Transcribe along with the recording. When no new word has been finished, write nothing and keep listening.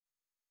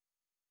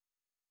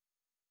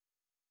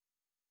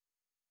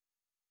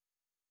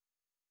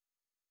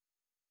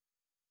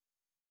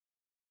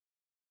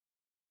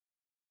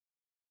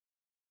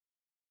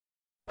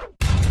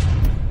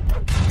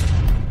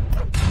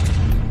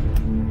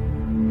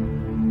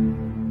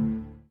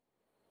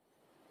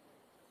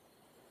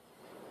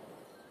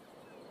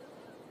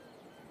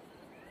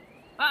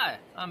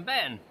I'm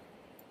Ben.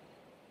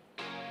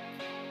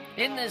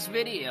 In this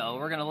video,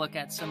 we're going to look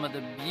at some of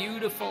the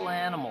beautiful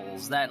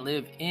animals that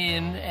live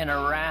in and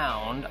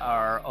around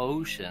our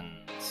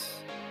oceans.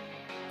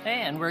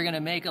 And we're going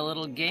to make a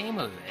little game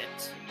of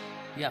it.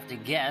 You have to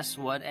guess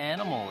what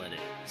animal it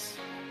is.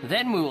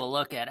 Then we will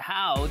look at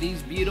how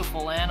these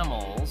beautiful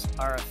animals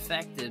are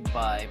affected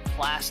by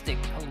plastic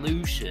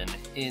pollution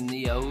in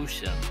the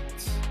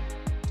oceans.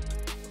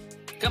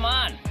 Come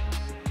on!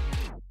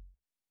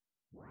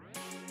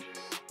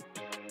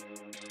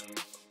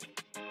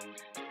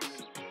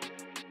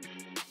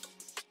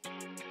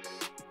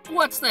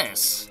 What's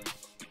this?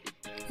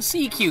 A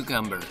sea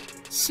cucumber,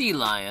 sea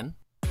lion,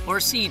 or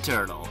sea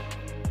turtle?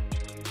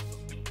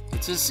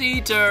 It's a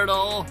sea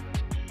turtle.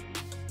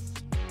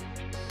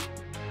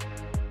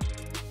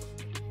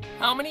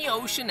 How many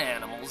ocean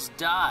animals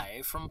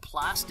die from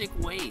plastic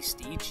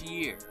waste each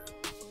year?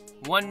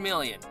 1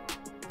 million,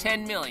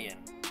 10 million,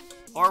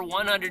 or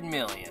 100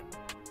 million?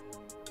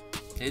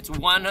 It's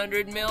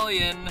 100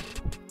 million.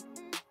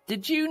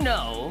 Did you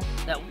know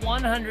that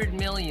 100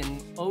 million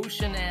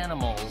ocean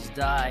animals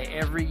die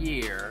every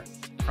year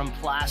from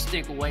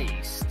plastic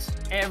waste?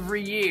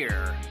 Every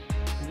year.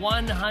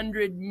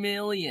 100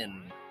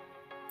 million.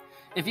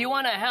 If you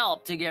want to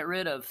help to get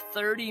rid of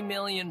 30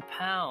 million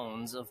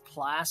pounds of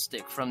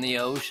plastic from the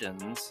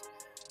oceans,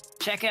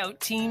 check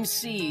out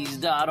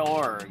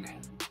teamseas.org.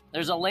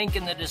 There's a link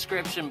in the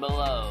description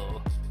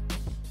below.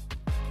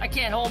 I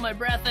can't hold my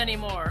breath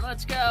anymore.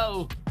 Let's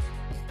go.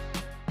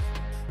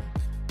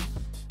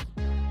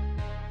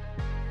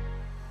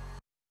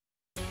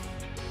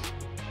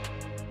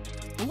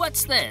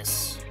 What's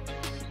this?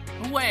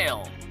 A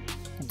whale,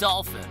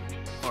 dolphin,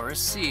 or a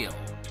seal?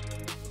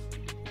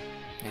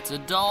 It's a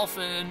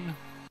dolphin.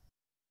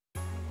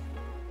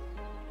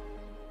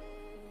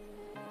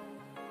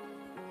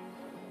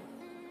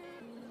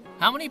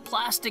 How many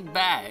plastic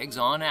bags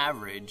on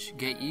average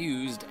get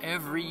used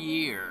every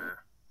year?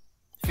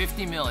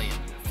 50 million,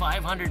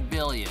 500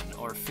 billion,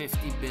 or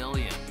 50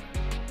 billion?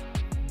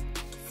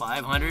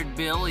 500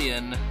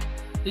 billion.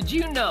 Did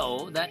you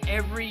know that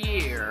every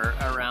year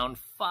around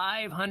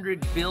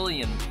 500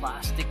 billion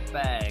plastic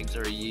bags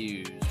are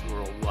used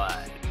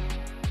worldwide?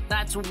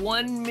 That's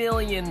 1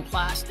 million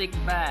plastic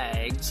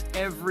bags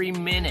every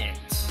minute.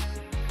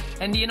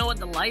 And do you know what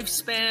the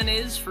lifespan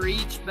is for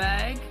each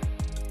bag?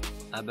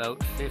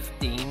 About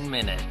 15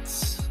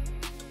 minutes.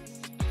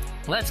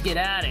 Let's get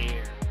out of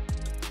here.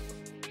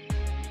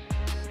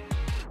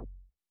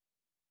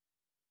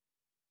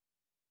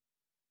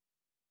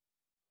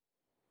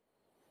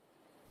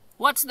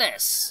 What's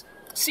this?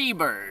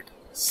 Seabird,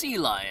 sea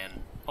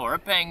lion, or a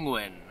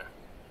penguin?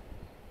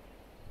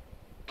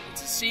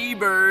 It's a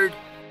seabird.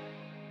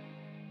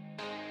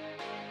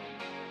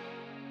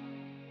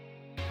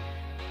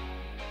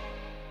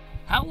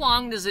 How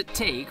long does it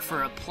take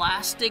for a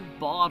plastic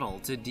bottle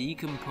to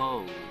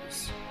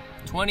decompose?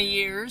 20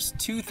 years,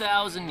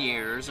 2,000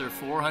 years, or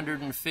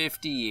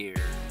 450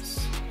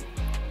 years?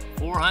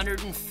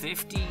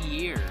 450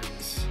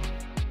 years.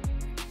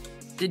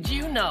 Did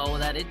you know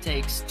that it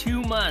takes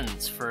 2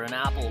 months for an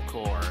apple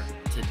core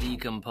to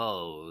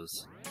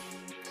decompose?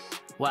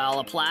 While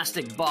a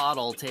plastic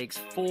bottle takes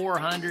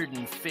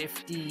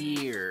 450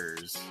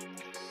 years.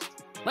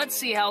 Let's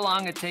see how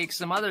long it takes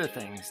some other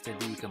things to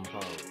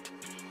decompose.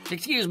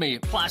 Excuse me,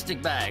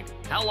 plastic bag,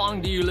 how long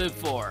do you live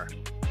for?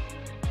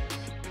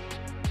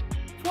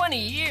 20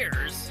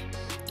 years?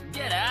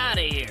 Get out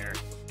of here.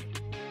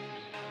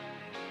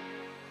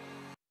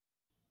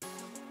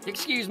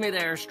 Excuse me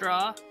there,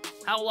 straw.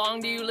 How long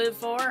do you live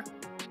for?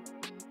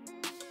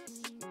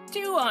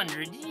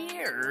 200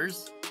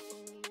 years?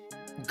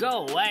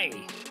 Go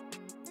away.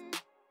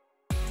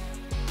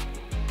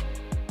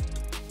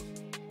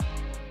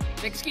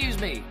 Excuse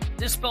me,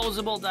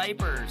 disposable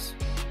diapers.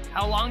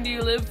 How long do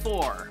you live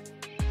for?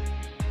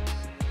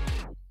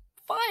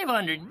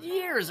 500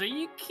 years? Are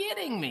you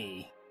kidding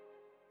me?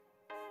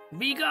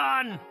 Be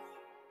gone.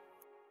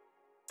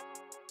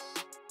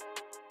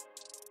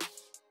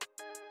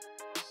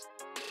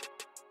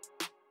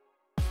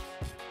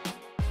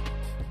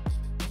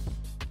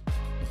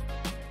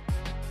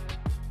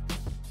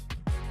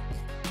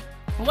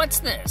 What's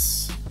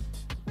this?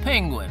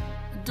 Penguin,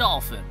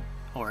 dolphin,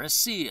 or a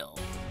seal?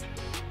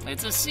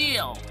 It's a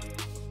seal.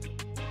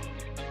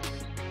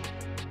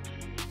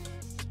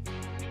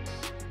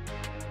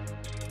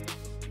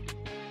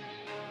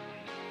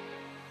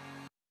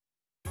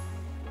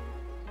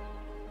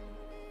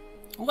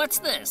 What's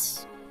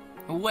this?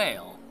 A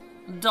whale,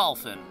 a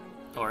dolphin,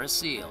 or a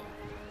seal?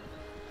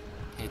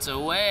 It's a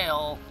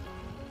whale.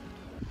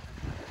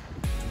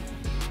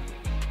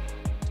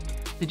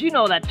 Did you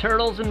know that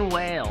turtles and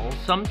whales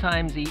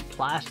sometimes eat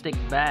plastic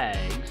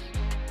bags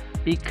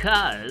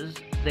because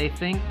they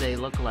think they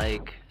look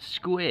like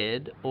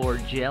squid or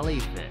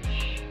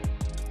jellyfish?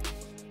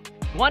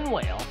 One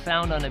whale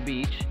found on a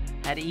beach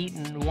had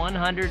eaten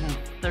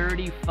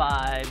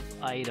 135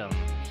 items,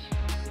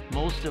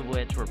 most of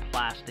which were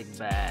plastic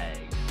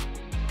bags.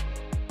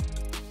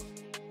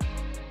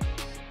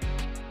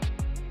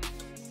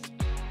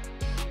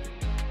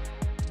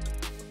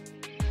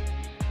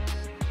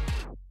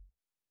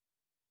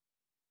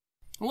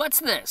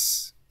 What's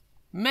this?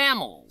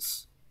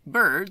 Mammals,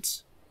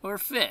 birds, or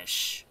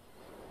fish?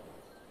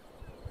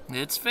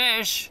 It's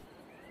fish.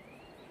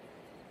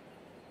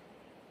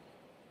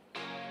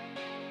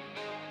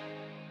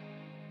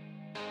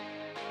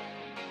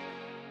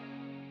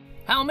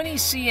 How many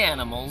sea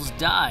animals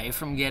die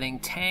from getting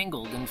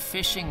tangled in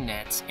fishing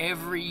nets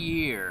every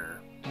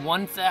year?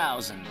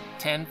 1,000,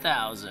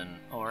 10,000,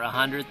 or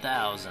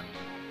 100,000?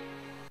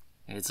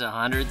 It's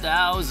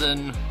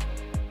 100,000.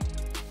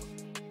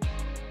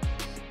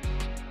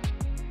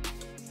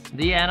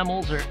 The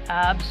animals are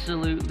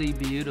absolutely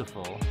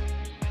beautiful.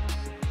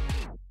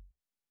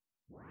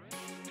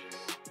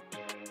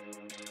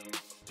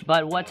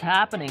 But what's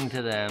happening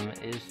to them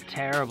is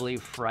terribly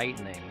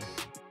frightening.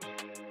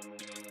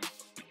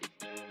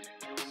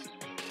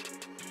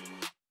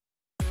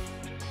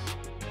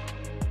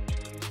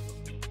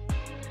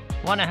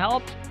 Want to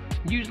help?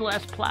 Use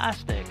less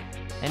plastic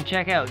and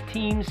check out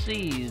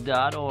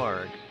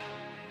teamseas.org.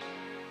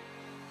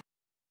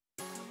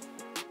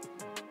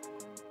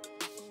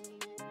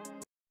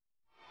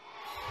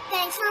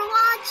 Thanks for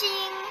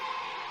watching!